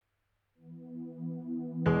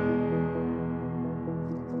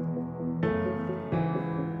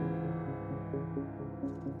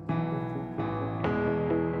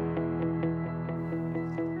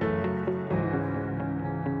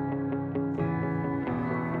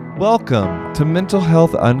Welcome to Mental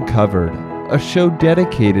Health Uncovered, a show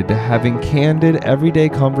dedicated to having candid, everyday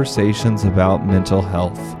conversations about mental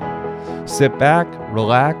health. Sit back,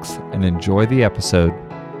 relax, and enjoy the episode.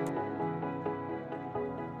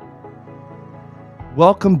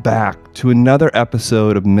 Welcome back to another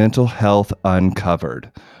episode of Mental Health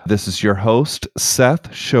Uncovered. This is your host,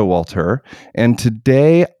 Seth Showalter, and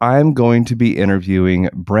today I'm going to be interviewing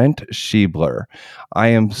Brent Schiebler. I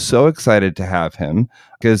am so excited to have him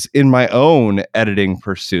because in my own editing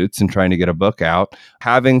pursuits and trying to get a book out,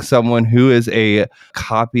 having someone who is a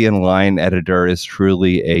copy and line editor is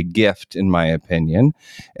truly a gift, in my opinion.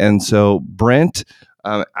 And so Brent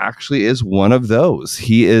actually is one of those.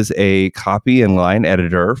 He is a copy and line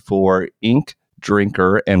editor for Ink,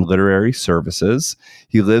 Drinker, and Literary Services.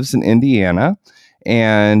 He lives in Indiana,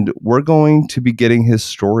 and we're going to be getting his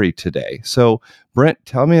story today. So, Brent,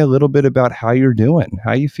 tell me a little bit about how you're doing.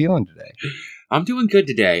 How are you feeling today? I'm doing good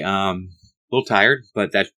today. A little tired,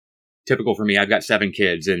 but that's typical for me. I've got 7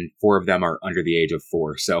 kids, and 4 of them are under the age of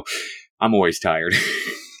 4, so I'm always tired.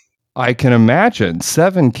 I can imagine.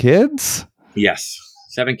 7 kids? Yes.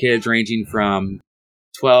 7 kids ranging from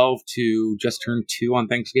 12 to just turned 2 on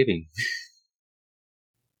Thanksgiving.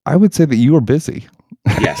 I would say that you are busy.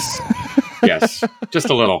 Yes. Yes. Just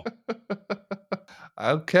a little.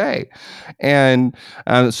 Okay. And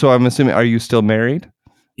so I'm assuming, are you still married?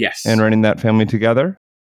 Yes. And running that family together?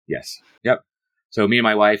 Yes. Yep. So me and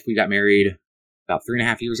my wife, we got married about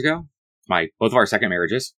 3.5 years ago. Both of our second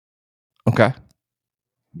marriages. Okay.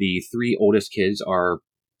 The 3 oldest kids are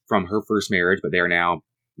from her first marriage, but they are now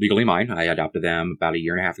legally mine. I adopted them about 1.5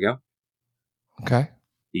 years ago. Okay.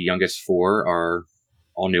 The youngest 4 are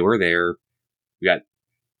all newer. We got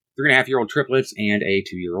 3.5-year-old triplets and a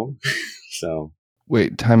 2-year-old. So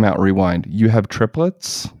wait, time out, rewind. You have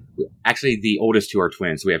triplets? Actually, the oldest 2 are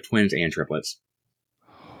twins. So we have twins and triplets.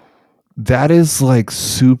 That is like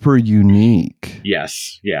super unique.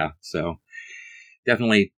 Yes. Yeah. So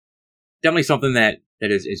definitely something that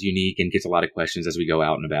is unique and gets a lot of questions as we go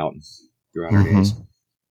out and about throughout our days.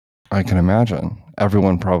 I can imagine.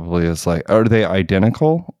 Everyone probably is like, are they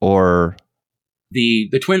identical or? The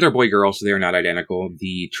twins are boy-girl, so they're not identical.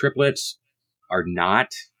 The triplets are not,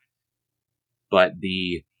 but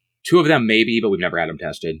the 2 of them maybe, but we've never had them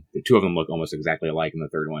tested. The 2 of them look almost exactly alike, and the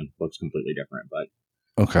third one looks completely different.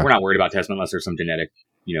 But okay, we're not worried about testing unless there's some genetic,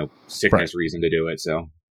 sickness reason to do it. So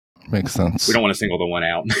makes sense. We don't want to single the one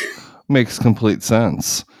out. Makes complete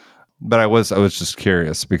sense. But I was just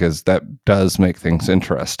curious because that does make things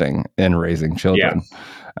interesting in raising children,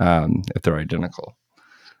 if they're identical.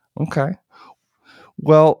 Okay.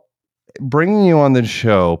 Well, bringing you on the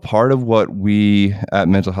show, part of what we at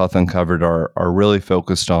Mental Health Uncovered are really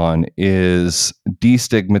focused on is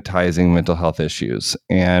destigmatizing mental health issues.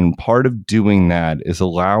 And part of doing that is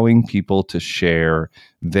allowing people to share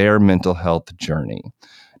their mental health journey.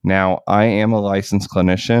 Now, I am a licensed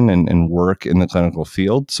clinician and work in the clinical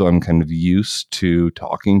field, so I'm kind of used to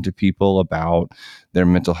talking to people about their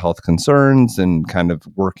mental health concerns and kind of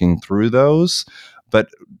working through those. But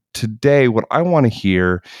today, what I want to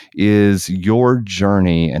hear is your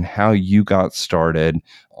journey and how you got started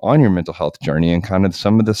on your mental health journey and kind of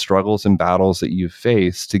some of the struggles and battles that you've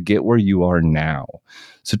faced to get where you are now.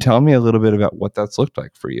 So tell me a little bit about what that's looked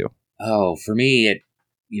like for you. Oh, for me,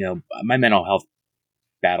 my mental health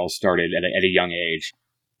battle started at a young age.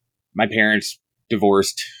 My parents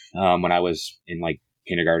divorced when I was in like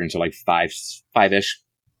kindergarten, so like five-ish,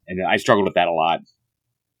 and I struggled with that a lot.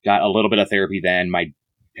 Got a little bit of therapy then. My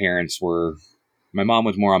mom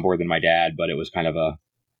was more on board than my dad, but it was kind of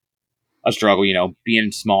a struggle,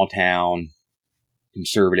 being small town,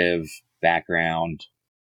 conservative background.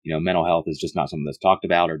 Mental health is just not something that's talked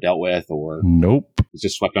about or dealt with, or nope, it's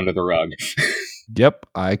just swept under the rug. Yep,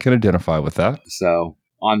 I can identify with that. So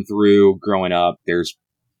on through growing up, there's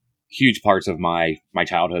huge parts of my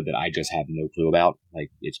childhood that I just have no clue about.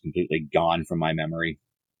 Like, it's completely gone from my memory.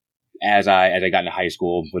 As I got into high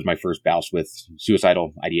school was my first bouts with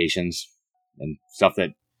suicidal ideations and stuff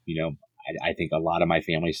that, I think a lot of my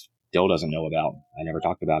family still doesn't know about. I never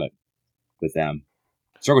talked about it with them.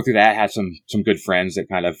 Struggled through that, had some good friends that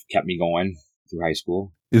kind of kept me going through high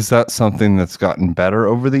school. Is that something that's gotten better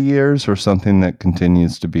over the years or something that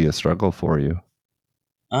continues to be a struggle for you?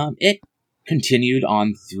 It continued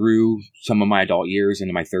on through some of my adult years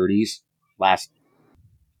into my 30s. Last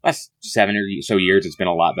 7 or so years, it's been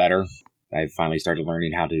a lot better. I've finally started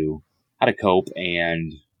learning how to cope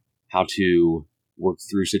and how to work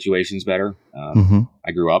through situations better.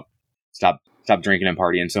 I grew up, stopped drinking and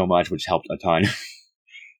partying so much, which helped a ton.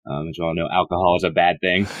 As you all know, alcohol is a bad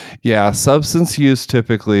thing. Yeah, substance use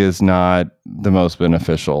typically is not the most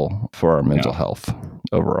beneficial for our mental health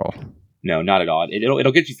overall. No, not at all.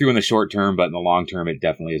 It'll get you through in the short term, but in the long term, it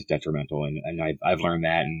definitely is detrimental. And I've learned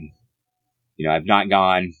that. And, I've not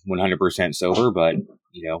gone 100% sober, but,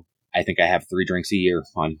 I think I have 3 drinks a year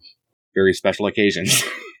on very special occasions.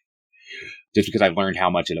 Just because I've learned how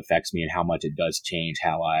much it affects me and how much it does change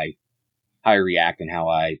how I react and how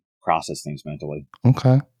I process things mentally.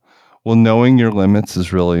 Okay. Well, knowing your limits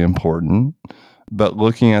is really important. But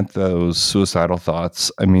looking at those suicidal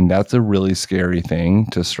thoughts, I mean, that's a really scary thing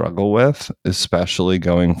to struggle with, especially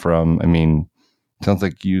going from, sounds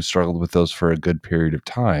like you struggled with those for a good period of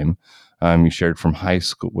time. You shared from high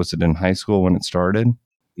school. Was it in high school when it started?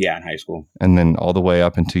 Yeah, in high school. And then all the way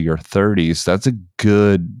up into your 30s. That's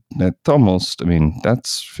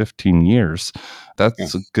that's 15 years.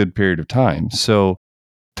 That's a good period of time. So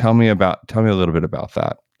tell me a little bit about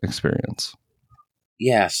that experience.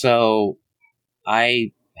 Yeah, so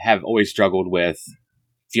I have always struggled with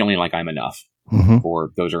feeling like I'm enough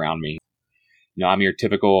for those around me. I'm your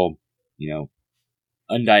typical,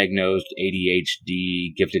 undiagnosed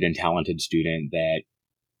ADHD, gifted and talented student that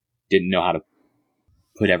didn't know how to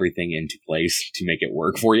put everything into place to make it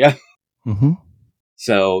work for you.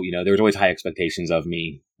 So, there was always high expectations of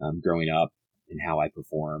me growing up and how I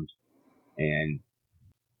performed,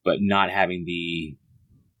 but not having the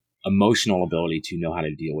emotional ability to know how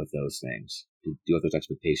to deal with those things, to deal with those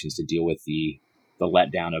expectations, to deal with the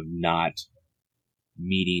letdown of not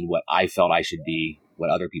meeting what I felt I should be, what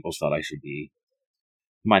other people felt I should be.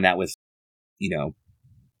 Combine that with,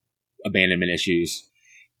 abandonment issues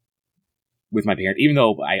with my parents. Even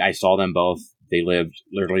though I saw them both, they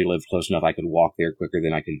literally lived close enough I could walk there quicker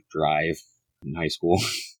than I could drive in high school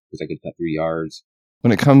because I could cut 3 yards.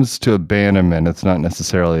 When it comes to abandonment, it's not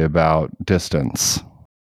necessarily about distance.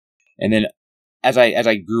 And then as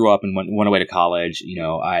I grew up and went away to college,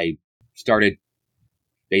 I started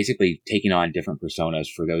basically taking on different personas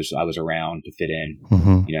for those I was around to fit in.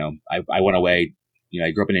 I went away,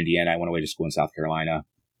 I grew up in Indiana. I went away to school in South Carolina.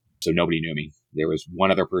 So nobody knew me. There was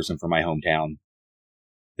one other person from my hometown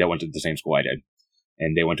that went to the same school I did.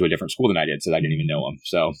 And they went to a different school than I did, so I didn't even know them.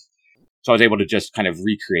 So I was able to just kind of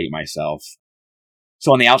recreate myself.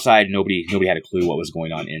 So on the outside, nobody had a clue what was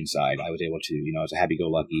going on inside. I was able to, I was a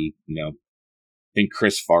happy-go-lucky, I think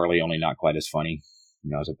Chris Farley, only not quite as funny.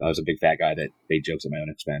 I was a big fat guy that made jokes at my own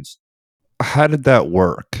expense. How did that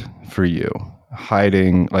work for you?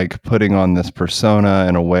 Hiding, like putting on this persona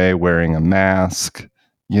in a way, wearing a mask,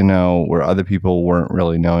 where other people weren't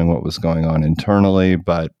really knowing what was going on internally,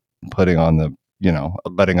 but putting on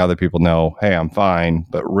letting other people know, hey, I'm fine,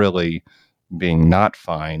 but really being not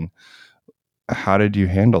fine. How did you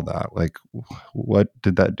handle that? Like, what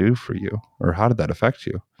did that do for you, or how did that affect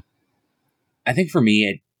you? I think for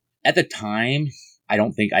me, at the time, I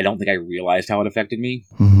don't think I realized how it affected me.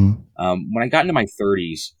 When I got into my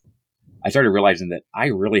 30s, I started realizing that I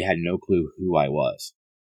really had no clue who I was,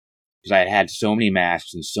 because I had had so many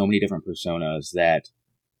masks and so many different personas that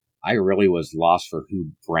I really was lost for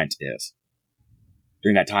who Brent is.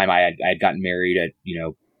 During that time, I had gotten married at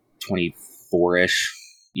 24ish.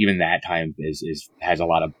 Even that time has a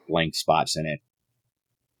lot of blank spots in it.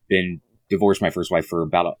 Been divorced my first wife for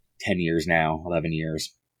about 10 years now, 11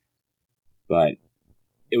 years. But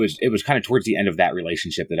it was kind of towards the end of that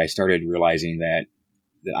relationship that I started realizing that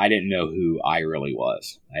I didn't know who I really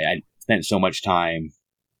was. I spent so much time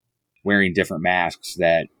wearing different masks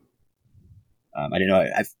that I didn't know.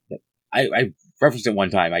 I referenced it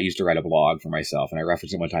one time. I used to write a blog for myself, and I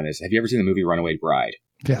referenced it one time as, have you ever seen the movie Runaway Bride?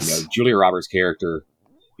 Yes. Julia Roberts' character,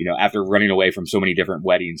 after running away from so many different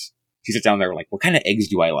weddings, she sits down there like, what kind of eggs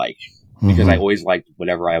do I like? Because I always liked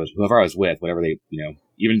whoever I was with, whatever they,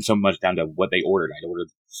 even so much down to what they ordered. I ordered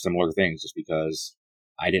similar things just because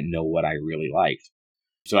I didn't know what I really liked.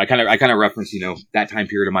 So I kind of referenced, that time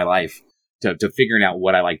period of my life to figuring out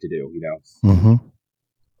what I like to do,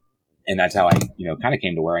 And that's how I, kind of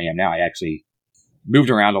came to where I am now. I actually moved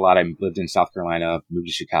around a lot. I lived in South Carolina, moved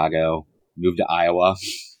to Chicago, moved to Iowa.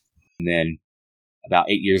 And then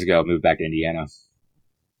about 8 years ago, moved back to Indiana.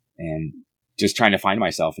 And just trying to find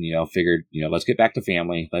myself and, figured, let's get back to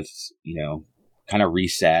family. Let's, kind of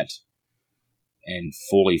reset and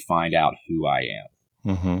fully find out who I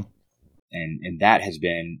am. And that has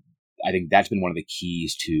been, I think that's been one of the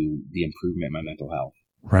keys to the improvement in my mental health.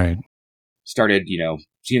 Right. Started,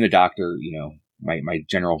 seeing the doctor, my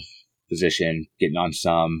general physician, getting on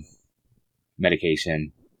some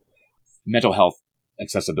medication. Mental health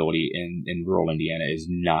accessibility in rural Indiana is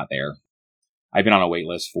not there. I've been on a wait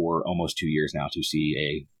list for almost 2 years now to see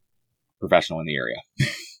a professional in the area.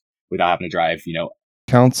 without having to drive,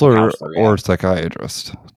 Counselor counselor, or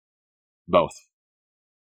psychiatrist? both.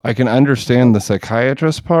 I can understand the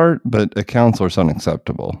psychiatrist part, but a counselor's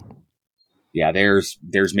unacceptable. Yeah, there's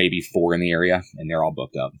maybe 4 in the area, and they're all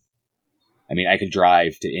booked up. I mean, I could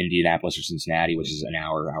drive to Indianapolis or Cincinnati, which is an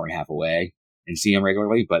hour and a half away, and see them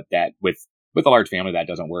regularly, but that with a large family, that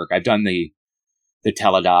doesn't work. I've done the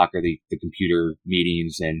teledoc or the computer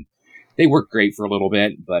meetings, and they work great for a little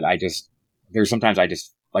bit, but there's sometimes I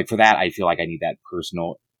just, like, for that, I feel like I need that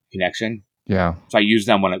personal connection. Yeah. So I use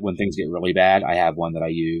them when things get really bad. I have one that I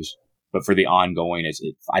use, but for the ongoing,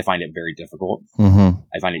 I find it very difficult. Mm-hmm.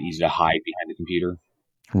 I find it easy to hide behind the computer,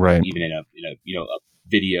 right? Even in a a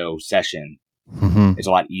video session, mm-hmm. It's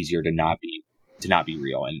a lot easier to not be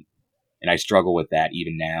real, and I struggle with that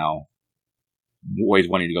even now. Always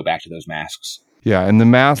wanting to go back to those masks. Yeah, and the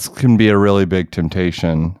mask can be a really big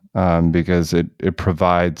temptation because it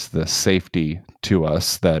provides the safety to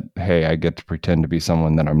us that, hey, I get to pretend to be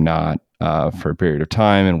someone that I'm not for a period of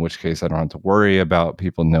time, in which case I don't have to worry about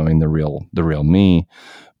people knowing the real me.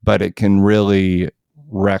 But it can really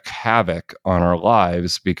wreak havoc on our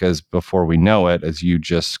lives because before we know it, as you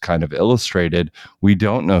just kind of illustrated, we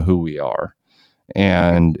don't know who we are.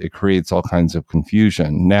 And it creates all kinds of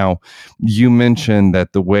confusion. Now, you mentioned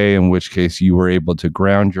that the way in which case you were able to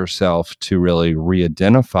ground yourself to really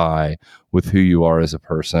re-identify with who you are as a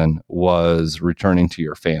person was returning to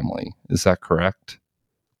your family. Is that correct?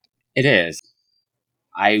 It is.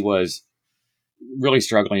 I was really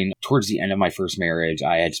struggling towards the end of my first marriage.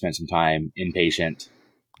 I had spent some time inpatient.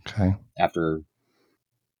 Okay. After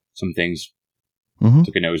some things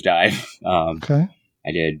took a nosedive. Okay.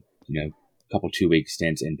 I did, a couple 2-week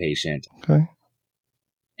stints inpatient. Okay.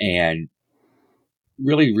 And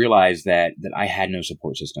really realized that I had no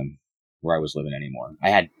support system where I was living anymore. I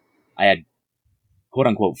had quote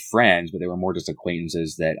unquote friends, but they were more just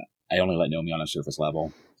acquaintances that I only let know me on a surface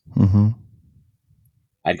level. Mm-hmm.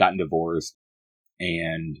 I'd gotten divorced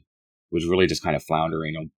and was really just kind of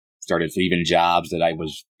floundering. Started leaving jobs that I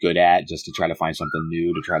was good at just to try to find something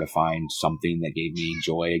new, to try to find something that gave me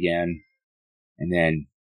joy again. And then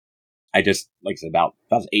I just, like I said, about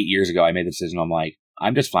 8 years ago, I made the decision. I'm like,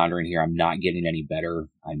 I'm just floundering here. I'm not getting any better.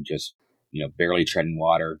 I'm just, barely treading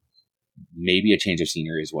water. Maybe a change of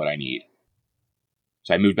scenery is what I need.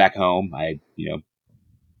 So I moved back home. I,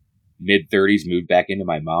 mid-30s, moved back into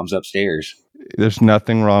my mom's upstairs. There's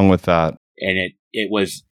nothing wrong with that. And it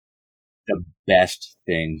was the best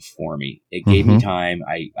thing for me. It gave me time.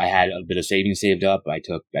 I had a bit of savings saved up. I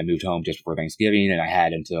moved home just before Thanksgiving, and I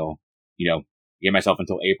had until, gave myself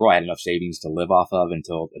until April. I had enough savings to live off of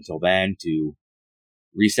until then to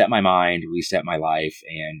reset my mind, reset my life,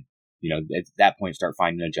 and, at that point start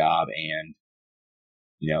finding a job and,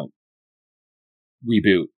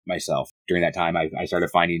 reboot myself. During that time, I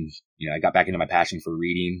started finding, I got back into my passion for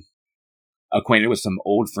reading, acquainted with some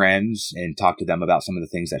old friends and talked to them about some of the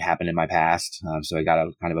things that happened in my past. So I got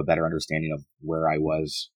a kind of a better understanding of where I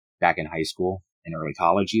was back in high school and early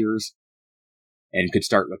college years, and could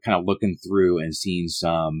start kind of looking through and seeing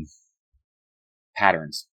some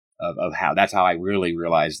patterns of how. That's how I really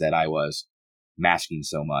realized that I was masking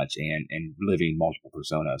so much and living multiple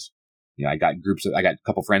personas. I got a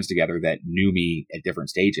couple friends together that knew me at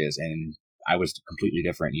different stages, and I was completely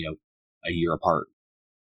different, a year apart.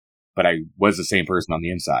 But I was the same person on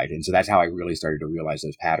the inside. And so that's how I really started to realize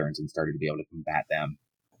those patterns and started to be able to combat them.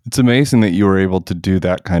 It's amazing that you were able to do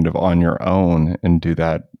that kind of on your own and do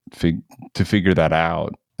that to figure that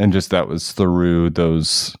out. And just that was through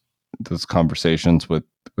those conversations with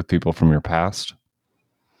people from your past.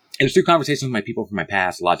 It was through conversations with my people from my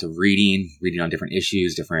past, lots of reading on different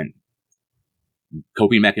issues, different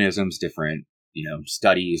coping mechanisms, different,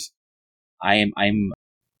 studies. I'm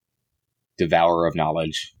devourer of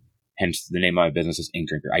knowledge. Hence the name of my business is Ink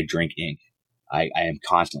Drinker. I drink ink. I am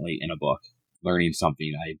constantly in a book, learning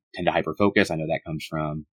something. I tend to hyper-focus. I know that comes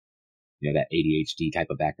from, that ADHD type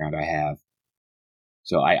of background I have.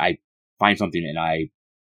 So I find something and I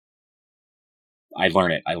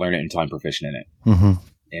learn it. I learn it until I'm proficient in it. Mm-hmm.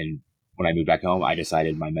 And when I moved back home, I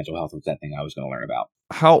decided my mental health was that thing I was going to learn about.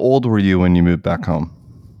 How old were you when you moved back home?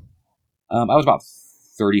 I was about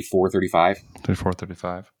 34, 35. 34,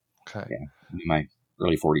 35. Okay. Yeah. I'm in my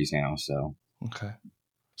early 40s now. So. Okay.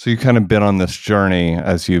 So you kind of been on this journey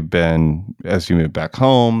as you moved back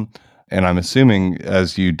home. And I'm assuming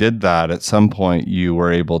as you did that, at some point you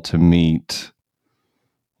were able to meet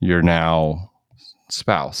your now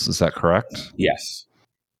spouse. Is that correct? Yes.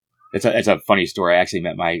 It's a funny story. I actually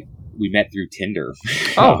we met through Tinder.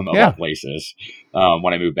 Of all places.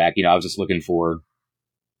 When I moved back, I was just looking for,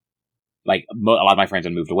 like, a lot of my friends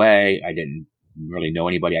had moved away. I didn't really know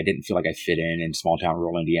anybody. I didn't feel like I fit in small town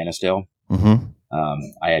rural Indiana still. Mm-hmm.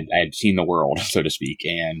 I had seen the world, so to speak,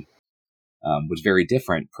 and was a very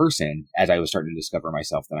different person as I was starting to discover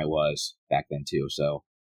myself than I was back then too. So,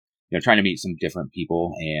 trying to meet some different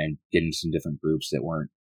people and get into some different groups that weren't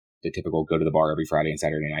the typical go to the bar every Friday and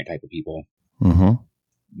Saturday night type of people. Mm-hmm.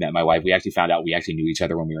 Met my wife. We actually found out we actually knew each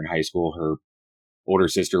other when we were in high school. Her older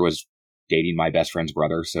sister was dating my best friend's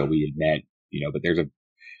brother, so we had met, but there's an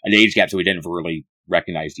age gap, so we didn't really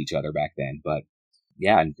recognize each other back then. But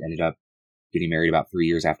yeah, and ended up getting married about 3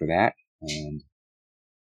 years after that, and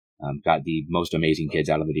got the most amazing kids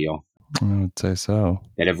out of the deal. I would say so.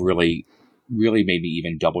 That have really, really made me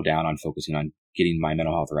even double down on focusing on getting my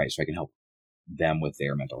mental health right, so I can help them with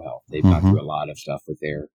their mental health. They've gone through a lot of stuff with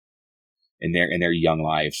in their young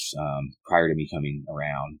lives prior to me coming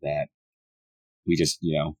around, that we just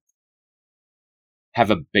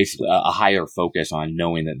have basically a higher focus on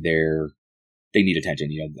knowing that they need attention.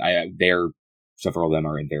 Several of them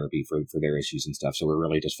are in therapy for their issues and stuff. So we're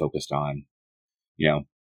really just focused on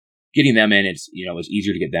getting them in. It's it's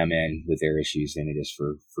easier to get them in with their issues than it is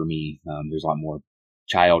for me. There's a lot more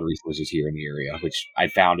child resources here in the area, which I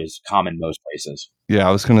found is common most places. Yeah,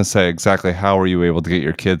 I was going to say exactly how were you able to get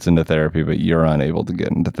your kids into therapy, but you're unable to get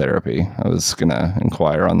into therapy. I was going to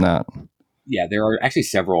inquire on that. Yeah, there are actually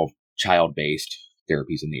several child-based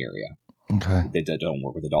therapies in the area. Okay. That don't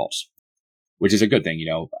work with adults, which is a good thing.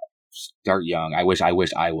 Start young. I wish I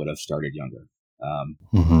would have started younger.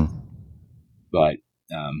 But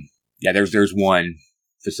yeah, there's one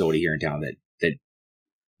facility here in town that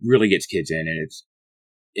really gets kids in, and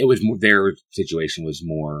it was more, their situation was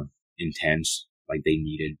more intense. Like they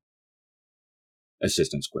needed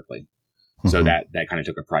assistance quickly. So that kind of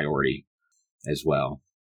took a priority as well.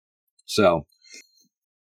 So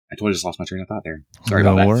I totally just lost my train of thought there. Sorry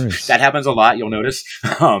about that. Worries. That happens a lot. You'll notice.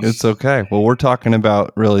 It's okay. Well, we're talking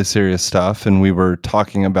about really serious stuff, and we were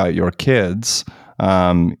talking about your kids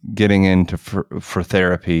getting into for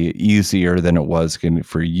therapy easier than it was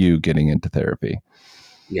for you getting into therapy.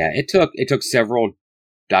 Yeah, it took several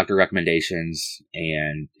doctor recommendations,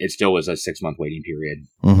 and it still was a 6-month waiting period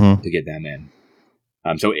to get them in.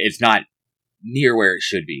 So it's not near where it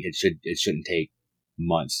should be. It shouldn't take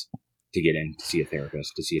months to get in to see a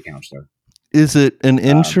therapist, to see a counselor. Is it an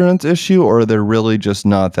insurance issue, or are there really just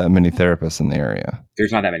not that many therapists in the area?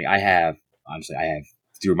 There's not that many. I have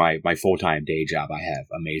through my full-time day job, I have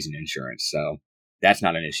amazing insurance. So that's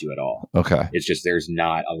not an issue at all. Okay. It's just there's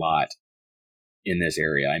not a lot in this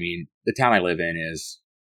area. I mean, the town I live in is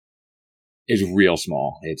real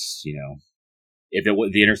small. It's, if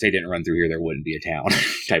the interstate didn't run through here, there wouldn't be a town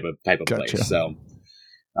type of gotcha. Place. So,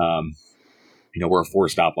 we're a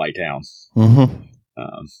 4-stoplight town.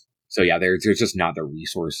 So yeah, there's just not the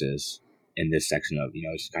resources in this section of,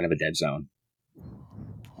 it's kind of a dead zone.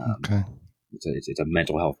 Okay. It's a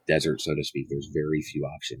mental health desert, so to speak. There's very few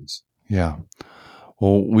options. Yeah.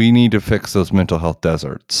 Well, we need to fix those mental health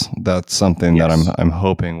deserts. That's something that I'm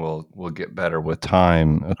hoping will get better with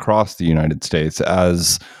time across the United States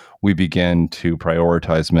as we begin to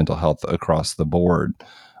prioritize mental health across the board.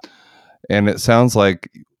 And it sounds like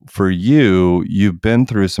for you've been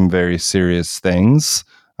through some very serious things,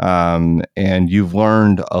 and you've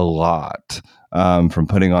learned a lot from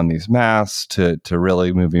putting on these masks to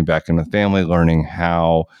really moving back in the family, learning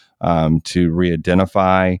how to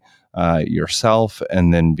re-identify yourself,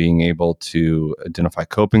 and then being able to identify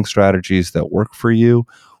coping strategies that work for you.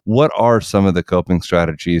 What are some of the coping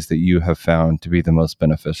strategies that you have found to be the most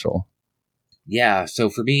beneficial? Yeah. So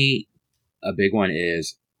for me, a big one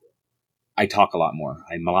is I talk a lot more.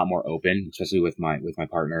 I'm a lot more open, especially with my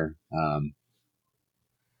partner.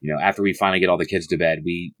 After we finally get all the kids to bed,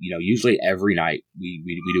 we, usually every night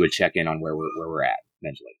we do a check-in on where we're at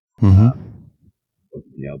mentally.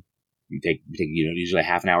 We take usually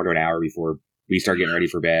half an hour to an hour before we start getting ready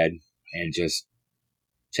for bed, and just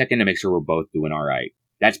check in to make sure we're both doing all right.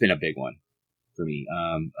 That's been a big one for me.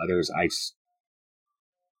 Others,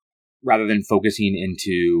 rather than focusing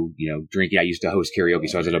into, drinking, I used to host karaoke.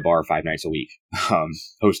 So I was at a bar 5 nights a week,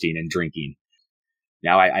 hosting and drinking.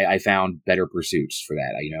 Now I found better pursuits for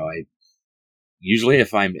that. I usually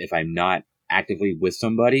if I'm not actively with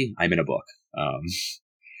somebody, I'm in a book.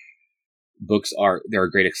 Books they're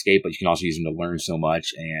a great escape, but you can also use them to learn so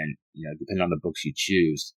much. And, depending on the books you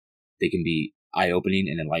choose, they can be eye-opening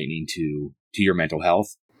and enlightening to your mental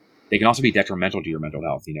health. They can also be detrimental to your mental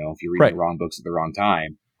health. If you're reading the wrong books at the wrong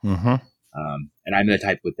time. And I'm the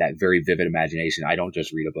type with that very vivid imagination. I don't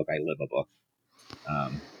just read a book, I live a book.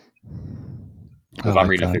 If I'm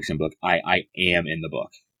reading a fiction book, I am in the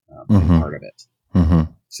book. I'm part of it.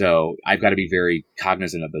 So I've got to be very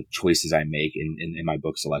cognizant of the choices I make in my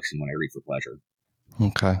book selection when I read for pleasure.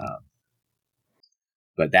 Okay.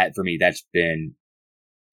 But that, for me, that's been,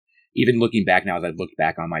 even looking back now, as I've looked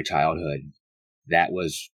back on my childhood, that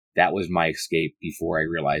was my escape before I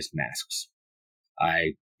realized masks.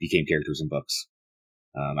 I became characters in books.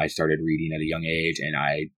 I started reading at a young age, and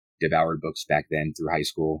I devoured books back then through high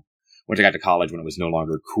school. Once I got to college, when it was no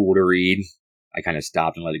longer cool to read, I kind of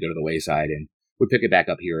stopped and let it go to the wayside and would pick it back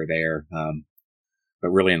up here or there. But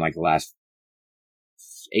really in like the last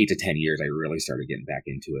 8 to 10 years, I really started getting back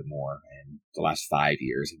into it more. And the last 5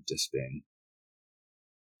 years have just been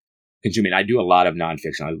consuming. I do a lot of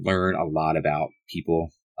nonfiction. I learn a lot about people,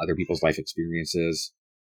 other people's life experiences,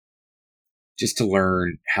 just to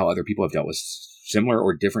learn how other people have dealt with similar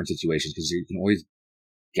or different situations, because you can always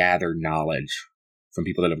gather knowledge from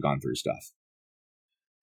people that have gone through stuff.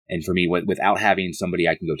 And for me, without having somebody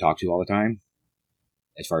I can go talk to all the time,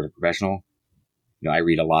 as far as a professional, I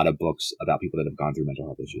read a lot of books about people that have gone through mental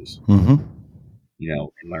health issues, Mm-hmm.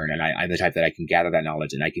 And learn. And I'm the type that I can gather that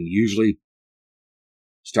knowledge, and I can usually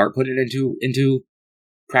start putting it into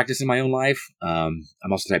practice in my own life. I'm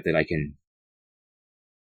also the type that I can,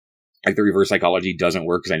 like, the reverse psychology doesn't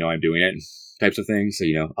work because I know I'm doing it, types of things. So,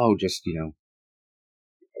 in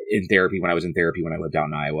therapy, when I was in therapy, when I lived out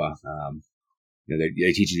in Iowa,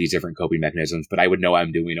 they teach you these different coping mechanisms, but I would know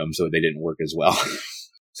I'm doing them, so they didn't work as well.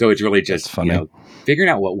 So it's really just, figuring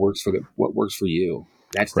out what works for you.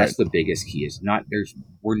 That's the biggest key.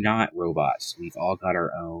 We're not robots. We've all got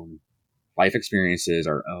our own life experiences,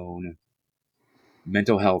 our own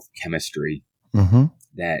mental health chemistry, mm-hmm.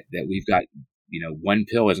 that we've got. One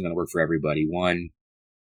pill isn't going to work for everybody. One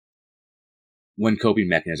coping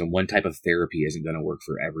mechanism, one type of therapy isn't going to work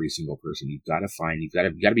for every single person. You've got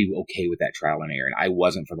to be okay with that trial and error. And I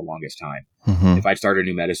wasn't for the longest time. Mm-hmm. If I'd started a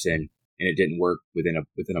new medicine and it didn't work within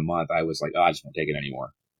a month, I was like, I just won't take it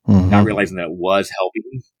anymore. Mm-hmm. Not realizing that it was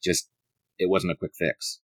helping, just it wasn't a quick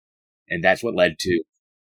fix. And that's what led to,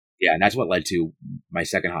 my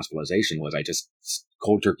second hospitalization. Was I just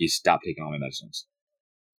cold turkey stopped taking all my medicines.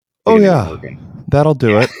 Oh yeah, that'll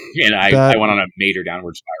do it. And I went on a major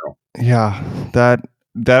downward spiral. Yeah, that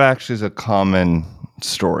actually is a common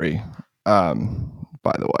story. By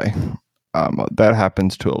the way, that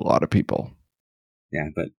happens to a lot of people. Yeah,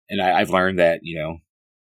 I've learned that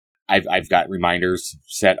I've got reminders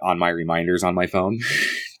set on my reminders on my phone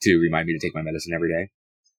to remind me to take my medicine every day.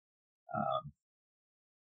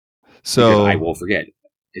 So I will forget.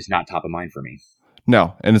 It's not top of mind for me.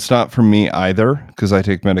 No, and it's not for me either, because I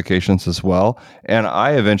take medications as well. And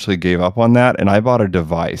I eventually gave up on that, and I bought a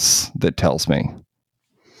device that tells me.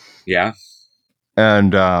 Yeah.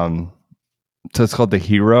 And so it's called the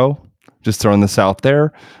Hero. Just throwing this out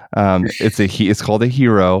there. It's called a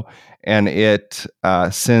Hero, and it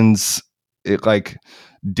sends, it like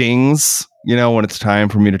dings, when it's time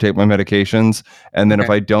for me to take my medications. And then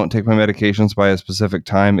if I don't take my medications by a specific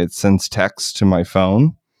time, it sends text to my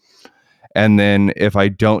phone. And then if I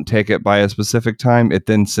don't take it by a specific time, it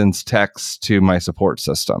then sends texts to my support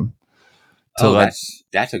system.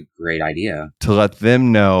 That's a great idea. To let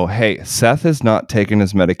them know, hey, Seth is not taking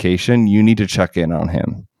his medication. You need to check in on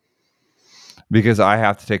him. Because I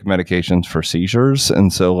have to take medications for seizures.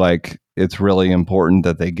 And so it's really important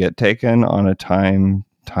that they get taken on a time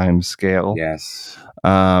scale. Yes.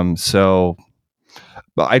 But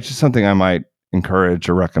it's just something I might encourage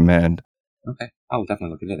or recommend. Okay. I'll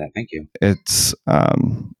definitely look into that. Thank you. It's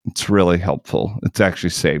really helpful. It's actually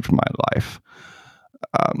saved my life.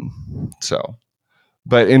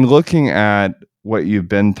 But in looking at what you've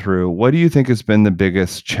been through, what do you think has been the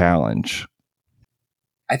biggest challenge?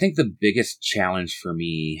 I think the biggest challenge for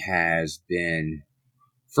me has been,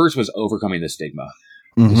 first, was overcoming the stigma,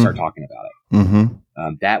 to start talking about it. Mm-hmm.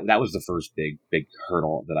 That was the first big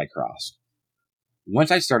hurdle that I crossed.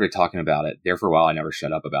 Once I started talking about it, there for a while, I never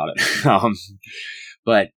shut up about it.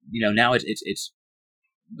 But now it's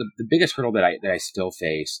the biggest hurdle that I still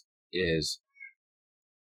face is,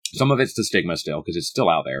 some of it's the stigma still, because it's still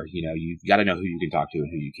out there. You've got to know who you can talk to and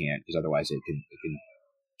who you can't, because otherwise it can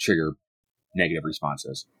trigger negative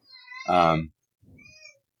responses. The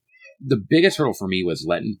biggest hurdle for me was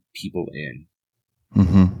letting people in.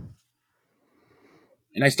 Mm-hmm.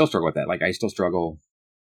 And I still struggle with that. I still struggle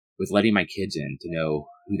with letting my kids in to know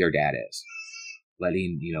who their dad is.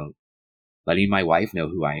 Letting my wife know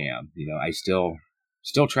who I am. I still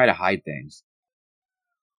try to hide things.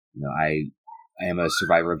 I am a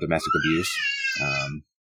survivor of domestic abuse.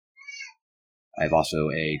 I'm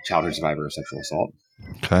also a childhood survivor of sexual assault.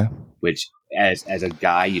 Okay. Which, as a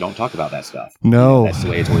guy, you don't talk about that stuff. No. That's the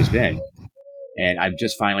way it's always been. And I'm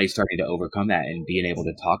just finally starting to overcome that and being able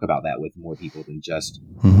to talk about that with more people than just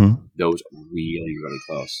those really, really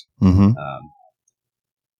close.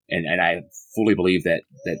 And I fully believe that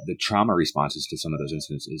the trauma responses to some of those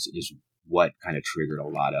incidents is what kind of triggered a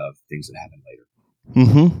lot of things that happened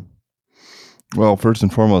later. Well, first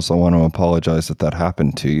and foremost, I want to apologize that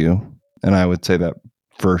happened to you. And I would say that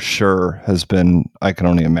for sure has been, I can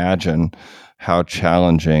only imagine how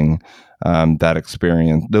challenging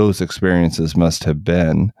those experiences must have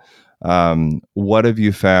been. What have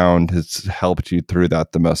you found has helped you through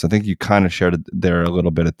that the most? I think you kind of shared it there a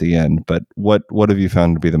little bit at the end, but what have you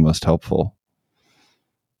found to be the most helpful?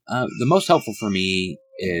 The most helpful for me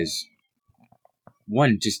is,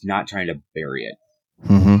 one, just not trying to bury it.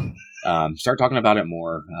 Start talking about it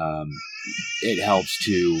more. It helps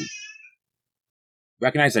to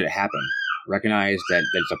recognize that it happened, recognize that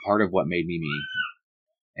it's a part of what made me me,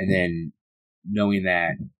 and then knowing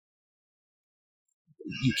that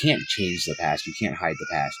you can't change the past, you can't hide the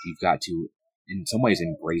past. You've got to, in some ways,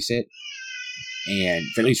 embrace it. And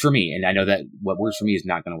at least for me, and I know that what works for me is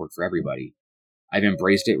not going to work for everybody. I've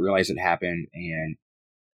embraced it, realized it happened, and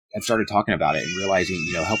I've started talking about it and realizing,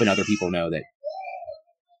 helping other people know that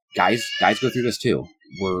guys go through this too.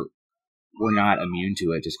 We're not immune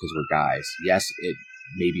to it just because we're guys. Yes, it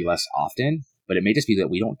may be less often, but it may just be that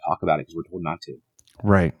we don't talk about it because we're told not to.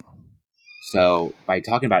 Right. So by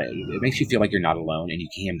talking about it, it makes you feel like you're not alone and you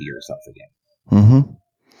can be yourself again.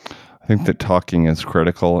 I think that talking is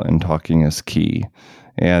critical and talking is key.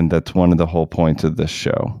 And that's one of the whole points of this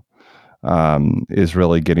show, is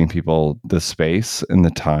really getting people the space and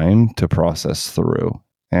the time to process through.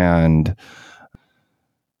 And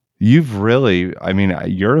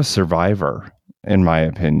you're a survivor, in my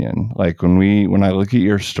opinion. Like when I look at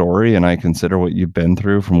your story and I consider what you've been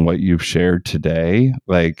through from what you've shared today,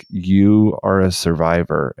 like you are a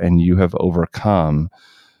survivor and you have overcome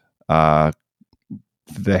the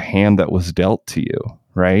hand that was dealt to you,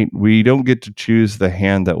 right? We don't get to choose the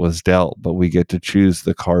hand that was dealt, but we get to choose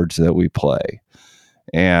the cards that we play.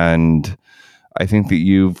 And I think that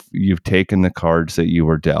you've taken the cards that you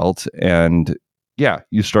were dealt, and yeah,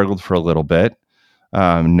 you struggled for a little bit,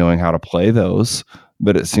 knowing how to play those.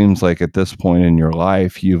 But it seems like at this point in your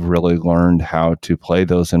life, you've really learned how to play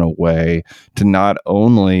those in a way to not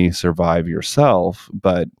only survive yourself,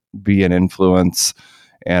 but be an influence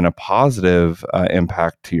and a positive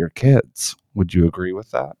impact to your kids. Would you agree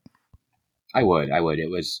with that? I would.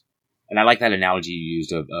 It was, and I like that analogy you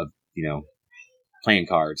used of playing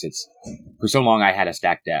cards. It's, for so long I had a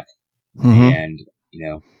stacked deck, and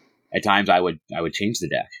at times I would change the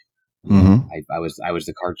deck. I was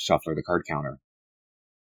the card shuffler, the card counter.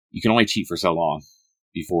 You can only cheat for so long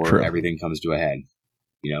before everything comes to a head.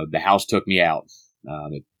 The house took me out.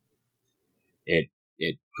 It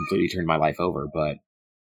completely turned my life over. But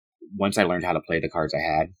once I learned how to play the cards I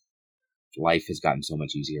had, life has gotten so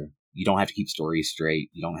much easier. You don't have to keep stories straight.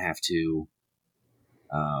 You don't have to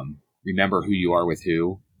remember who you are with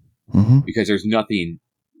who, because there's nothing.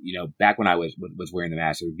 Back when I was wearing the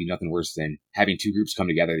mask, there would be nothing worse than having two groups come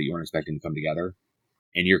together that you weren't expecting to come together,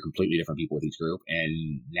 and you're completely different people with each group.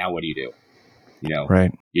 And now what do?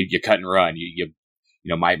 Right? You cut and run.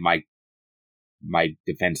 My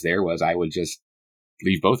defense there was I would just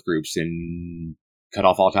leave both groups and cut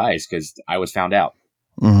off all ties because I was found out,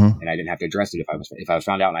 and I didn't have to address it. If I was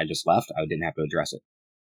found out and I just left, I didn't have to address it.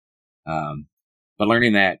 But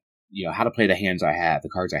learning that how to play the hands I have, the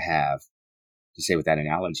cards I have, to say with that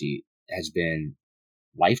analogy, has been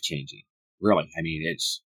life changing. Really, I mean,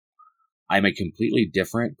 I'm a completely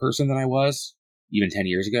different person than I was even 10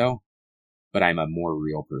 years ago, but I'm a more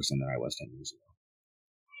real person than I was 10 years ago,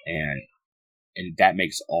 and that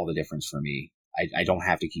makes all the difference for me. I don't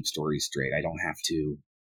have to keep stories straight. I don't have to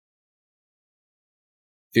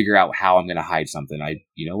figure out how I'm going to hide something.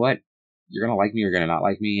 You know what? You're going to like me, you're going to not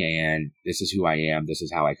like me, and this is who I am. This is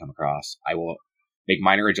how I come across. I will make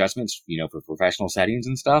minor adjustments, for professional settings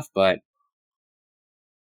and stuff, but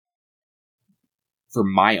for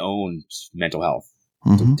my own mental health,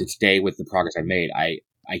 to stay with the progress I've made, I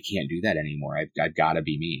can't do that anymore. I've got to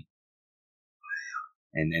be me.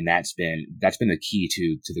 And that's been the key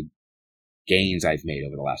to the gains I've made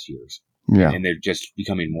over the last years. Yeah. And they're just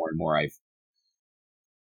becoming more and more.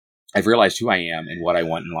 I've realized who I am and what I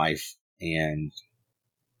want in life, and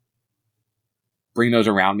bring those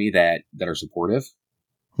around me that are supportive,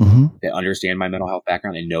 that understand my mental health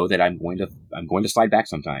background and know that I'm going to slide back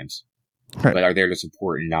sometimes, but are there to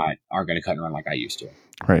support and aren't going to cut and run like I used to.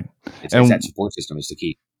 Right. It's that support system is the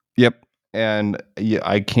key. Yep. And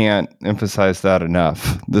I can't emphasize that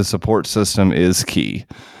enough. The support system is key.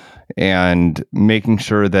 and making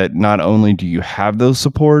sure that not only do you have those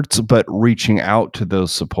supports, but reaching out to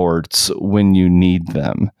those supports when you need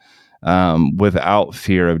them, without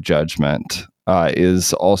fear of judgment,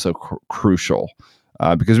 is also crucial,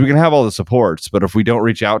 because we can have all the supports, but if we don't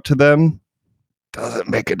reach out to them, doesn't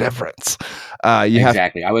make a difference.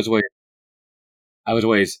 Exactly. I was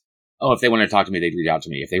always, oh, if they wanted to talk to me, they'd reach out to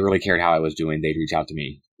me. If they really cared how I was doing, they'd reach out to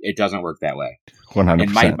me. It doesn't work that way. 100%.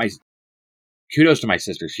 And my kudos to my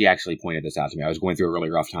sister. She actually pointed this out to me. I was going through a really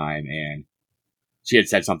rough time, and she had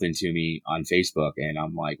said something to me on Facebook, and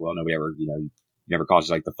I'm like, well, nobody ever, never called.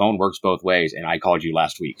 She's like, the phone works both ways, and I called you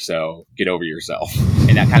last week, so get over yourself.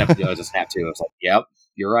 And that kind of was a snap too. I was like, yep,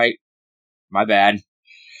 you're right. My bad.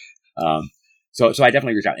 So I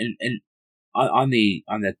definitely reached out, and on the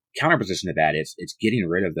counter position to that, it's getting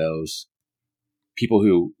rid of those people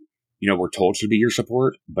who, were told should be your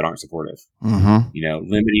support, but aren't supportive. Mm-hmm.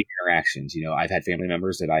 Limiting interactions. I've had family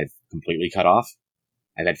members that I've completely cut off.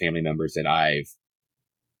 I've had family members that I've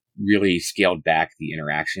really scaled back the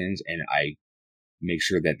interactions, and I make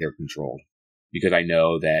sure that they're controlled because I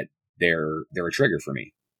know that they're a trigger for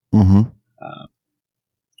me. Mm-hmm.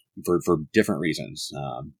 For different reasons.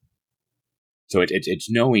 So it's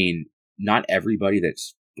knowing not everybody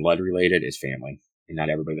that's blood related is family, and not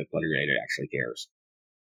everybody that's blood related actually cares.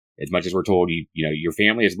 As much as we're told, your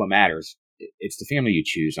family is what matters. It's the family you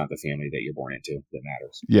choose, not the family that you're born into, that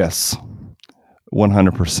matters. Yes,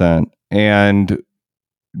 100%. And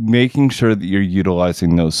making sure that you're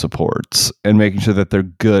utilizing those supports and making sure that they're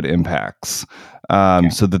good impacts,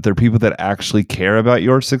 so that they're people that actually care about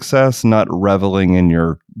your success, not reveling in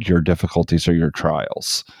your difficulties or your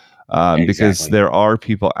trials. Exactly. Because there are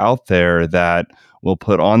people out there that will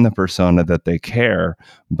put on the persona that they care,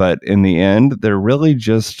 but in the end, they're really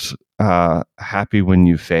just happy when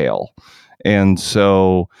you fail. And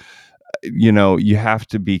so, you have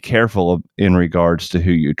to be careful in regards to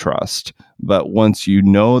who you trust. But once you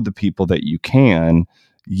know the people that you can,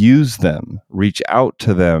 use them, reach out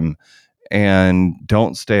to them, and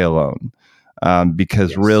don't stay alone.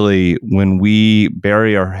 Because really, when we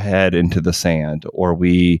bury our head into the sand, or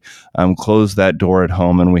we close that door at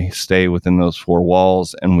home and we stay within those four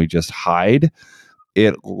walls and we just hide,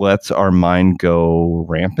 it lets our mind go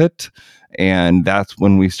rampant. And that's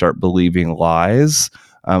when we start believing lies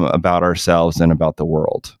about ourselves and about the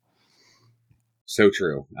world. So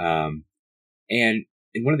true. And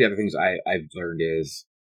one of the other things I've learned is,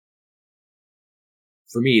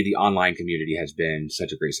 for me, the online community has been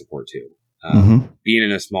such a great support too. Being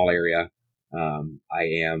in a small area, I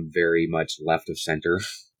am very much left of center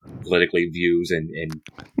politically views and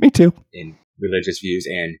me too, in religious views,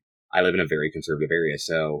 and I live in a very conservative area,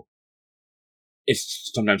 so it's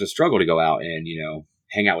sometimes a struggle to go out and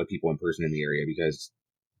hang out with people in person in the area because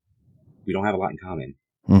we don't have a lot in common.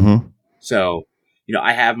 Mm-hmm. So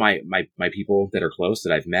I have my people that are close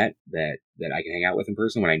that I've met that I can hang out with in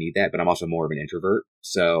person when I need that, but I'm also more of an introvert,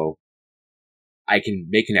 so I can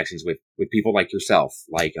make connections with people like yourself,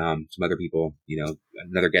 like some other people.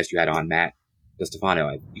 Another guest you had on, Matt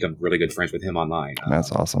DeStefano. I've become really good friends with him online.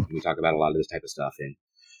 That's awesome. We talk about a lot of this type of stuff, and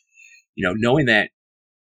knowing that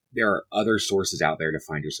there are other sources out there to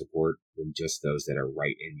find your support than just those that are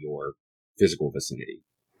right in your physical vicinity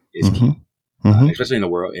is key. Especially in the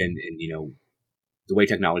world, and the way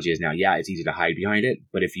technology is now. Yeah, it's easy to hide behind it,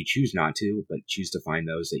 but if you choose not to, but choose to find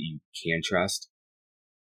those that you can trust,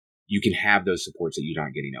 you can have those supports that you're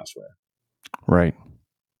not getting elsewhere. Right.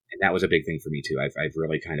 And that was a big thing for me too. I've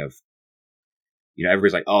really kind of,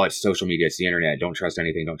 everybody's like, oh, it's social media, it's the internet. Don't trust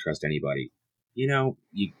anything. Don't trust anybody. You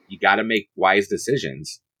got to make wise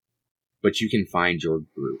decisions, but you can find your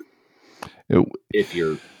group if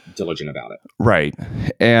you're diligent about it. Right.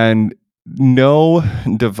 And no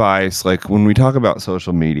device, like when we talk about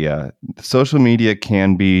social media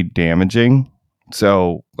can be damaging.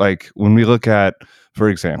 So like when we look at, for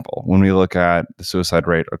example, the suicide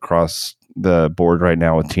rate across the board right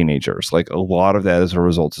now with teenagers, like a lot of that is a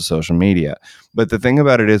result of social media. But the thing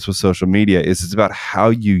about it is with social media is it's about how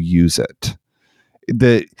you use it.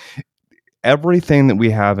 Everything that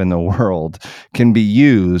we have in the world can be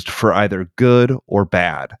used for either good or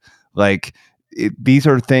bad. Like these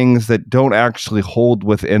are things that don't actually hold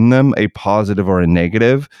within them a positive or a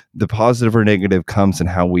negative. The positive or negative comes in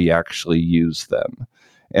how we actually use them.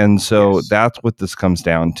 And so that's what this comes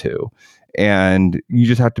down to. And you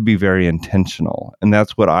just have to be very intentional. And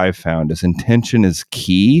that's what I've found is intention is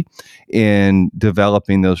key in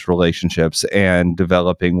developing those relationships and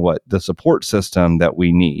developing what the support system that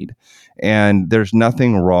we need. And there's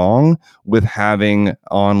nothing wrong with having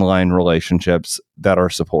online relationships that are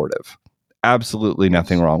supportive. Absolutely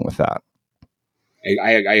nothing wrong with that.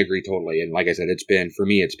 I agree totally. And like I said, for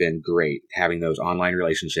me, it's been great having those online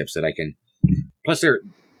relationships that I can, plus they're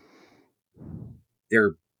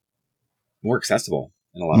more accessible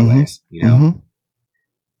in a lot of ways.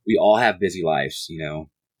 We all have busy lives. I'm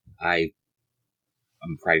a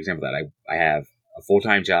prime example of that. I have a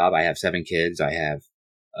full-time job. I have 7 kids. I have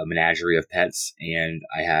a menagerie of pets, and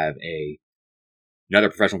I have another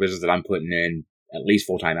professional business that I'm putting in at least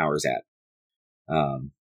full-time hours at.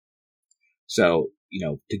 So,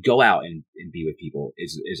 to go out and be with people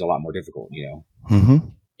is a lot more difficult,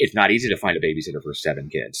 It's not easy to find a babysitter for 7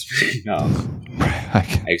 kids.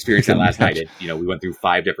 I experienced that last night. We went through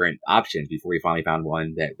 5 different options before we finally found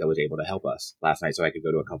one that was able to help us last night so I could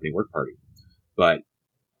go to a company work party. But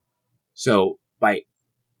so by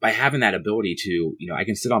having that ability to, I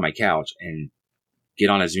can sit on my couch and get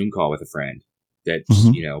on a Zoom call with a friend that's,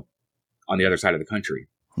 on the other side of the country.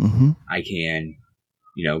 I can,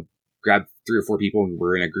 grab 3 or 4 people and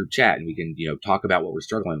we're in a group chat and we can, talk about what we're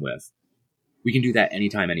struggling with. We can do that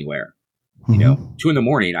anytime, anywhere. 2 a.m,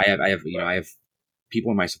 I have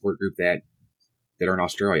people in my support group that are in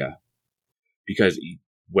Australia, because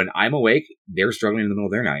when I'm awake, they're struggling in the middle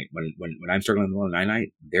of their night. When I'm struggling in the middle of my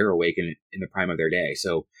night, they're awake in the prime of their day.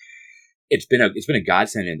 So it's been a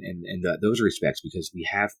godsend in those respects, because we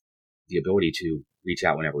have the ability to reach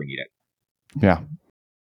out whenever we need it. Yeah.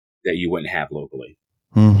 That you wouldn't have locally.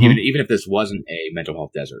 Even if this wasn't a mental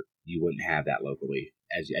health desert, you wouldn't have that locally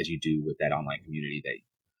as you do with that online community.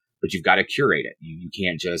 But you've got to curate it. You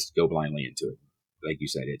can't just go blindly into it. Like you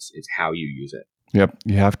said, it's how you use it. Yep.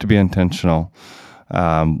 You have to be intentional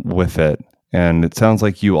with it. And it sounds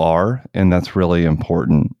like you are, and that's really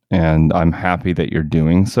important. And I'm happy that you're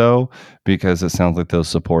doing so, because it sounds like those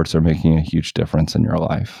supports are making a huge difference in your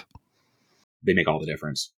life. They make all the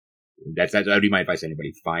difference. That would be my advice to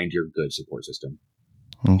anybody. Find your good support system.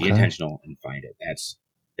 Okay. Be intentional and find it.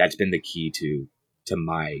 That's been the key to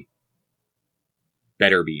my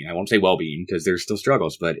better being. I won't say well-being, because there's still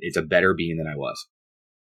struggles, but it's a better being than I was.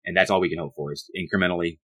 And that's all we can hope for, is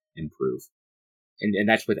incrementally improve. And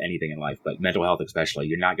that's with anything in life, but mental health especially.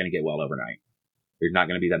 You're not going to get well overnight. There's not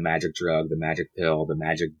going to be the magic drug, the magic pill, the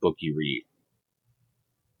magic book you read.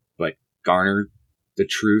 But garner the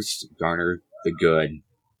truths, garner the good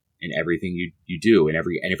in everything you do, and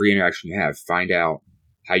every interaction you have. Find out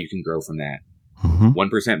how you can grow from that.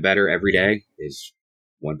 1% better every day is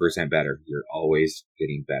 1% better. You're always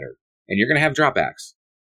getting better. And you're going to have dropbacks.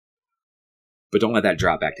 But don't let that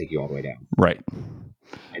dropback take you all the way down. Right.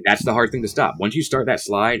 And that's the hard thing to stop. Once you start that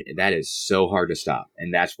slide, that is so hard to stop.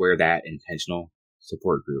 And that's where that intentional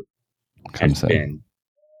support group has been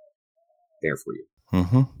there for you.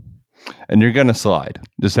 And you're going to slide,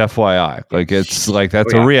 just FYI. Like, it's like,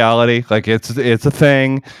 that's a reality. Like, it's a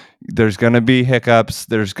thing. There's going to be hiccups.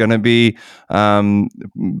 There's going to be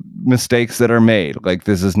mistakes that are made. Like,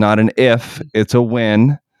 this is not an if, it's a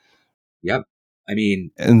when. Yep. I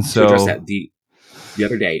mean, and so to address that, the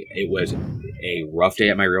other day, it was a rough day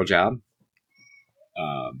at my real job.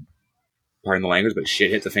 Pardon the language, but shit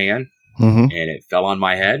hit the fan, and it fell on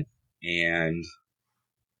my head. And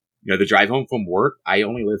the drive home from work, I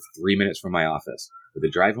only live 3 minutes from my office, but the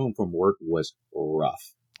drive home from work was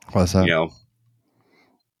rough. What's that?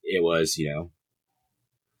 It was,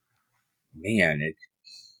 man,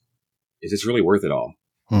 is this really worth it all?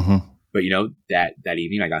 But that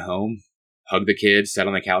evening I got home, hugged the kids, sat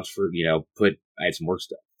on the couch for, I had some work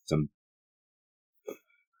stuff, some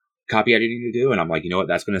copy editing to do. And I'm like, what,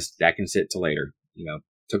 that can sit till later.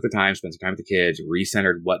 Took the time, spent some time with the kids,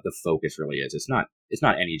 recentered what the focus really is. It's not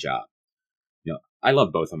any job. I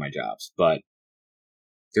love both of my jobs, but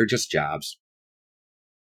they're just jobs.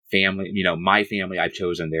 Family, my family I've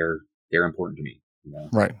chosen, they're important to me.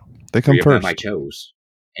 Right. They come 3 first. of them I chose.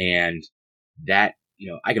 And that,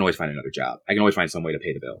 I can always find another job. I can always find some way to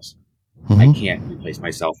pay the bills. I can't replace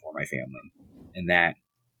myself or my family. And that,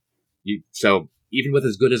 so even with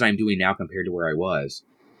as good as I'm doing now compared to where I was,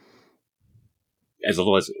 as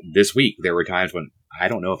little as this week, there were times when I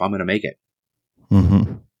don't know if I'm going to make it.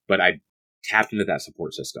 But I tapped into that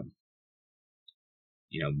support system.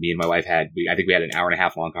 Me and my wife I think we had an 1.5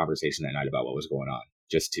 hour long conversation that night about what was going on,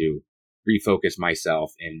 just to refocus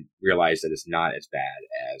myself and realize that it's not as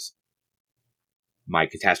bad as my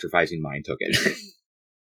catastrophizing mind took it.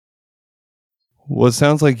 Well, it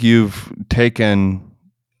sounds like you've taken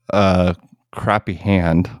a crappy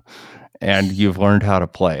hand and you've learned how to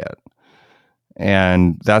play it.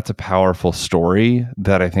 And that's a powerful story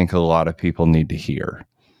that I think a lot of people need to hear.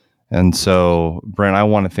 And so, Brent, I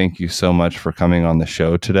want to thank you so much for coming on the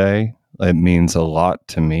show today. It means a lot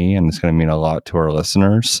to me, and it's going to mean a lot to our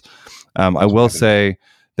listeners. I will say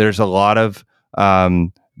there's a lot of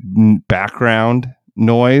background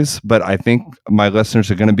noise, but I think my listeners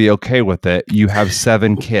are going to be okay with it. You have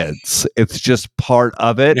 7 kids. It's just part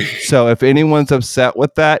of it. So if anyone's upset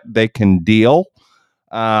with that, they can deal.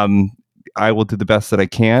 I will do the best that I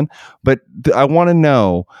can. But I want to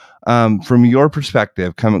know, from your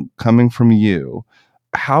perspective, coming from you,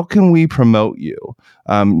 how can we promote you?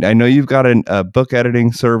 I know you've got a book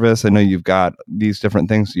editing service. I know you've got these different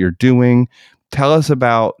things that you're doing. Tell us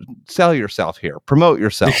about, sell yourself here, promote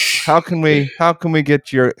yourself. How can we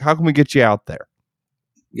get you out there?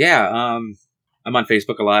 Yeah. I'm on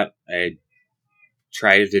Facebook a lot. I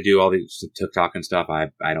try to do all these TikTok and stuff.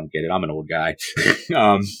 I don't get it. I'm an old guy.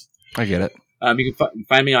 I get it. You can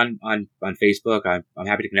find me on Facebook. I'm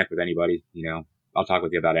happy to connect with anybody. I'll talk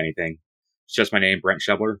with you about anything. It's just my name, Brent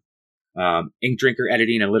Shubler. Ink Drinker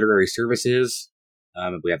Editing and Literary Services.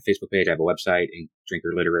 We have a Facebook page. I have a website,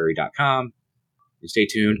 inkdrinkerliterary.com. And stay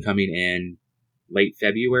tuned. Coming in late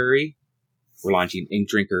February, we're launching Ink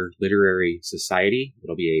Drinker Literary Society.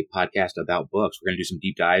 It'll be a podcast about books. We're going to do some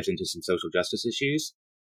deep dives into some social justice issues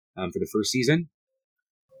for the first season.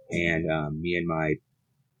 And me and my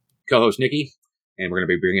co-host Nikki, and we're going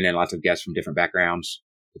to be bringing in lots of guests from different backgrounds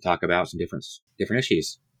to talk about some different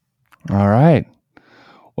issues. All right.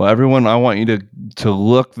 Well, everyone, I want you to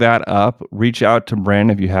look that up. Reach out to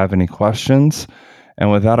Brent if you have any questions. And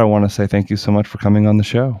with that, I want to say thank you so much for coming on the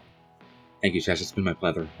show. Thank you, Josh. It's been my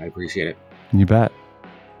pleasure. I appreciate it. You bet.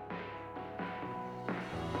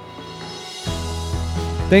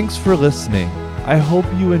 Thanks for listening. I hope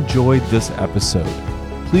you enjoyed this episode.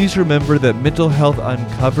 Please remember that Mental Health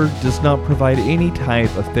Uncovered does not provide any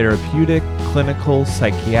type of therapeutic, clinical,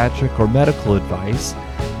 psychiatric, or medical advice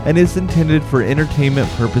and is intended for entertainment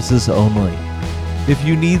purposes only. If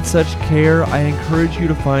you need such care, I encourage you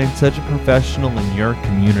to find such a professional in your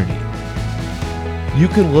community. You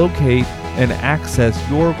can locate and access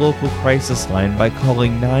your local crisis line by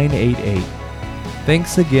calling 988.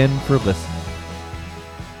 Thanks again for listening.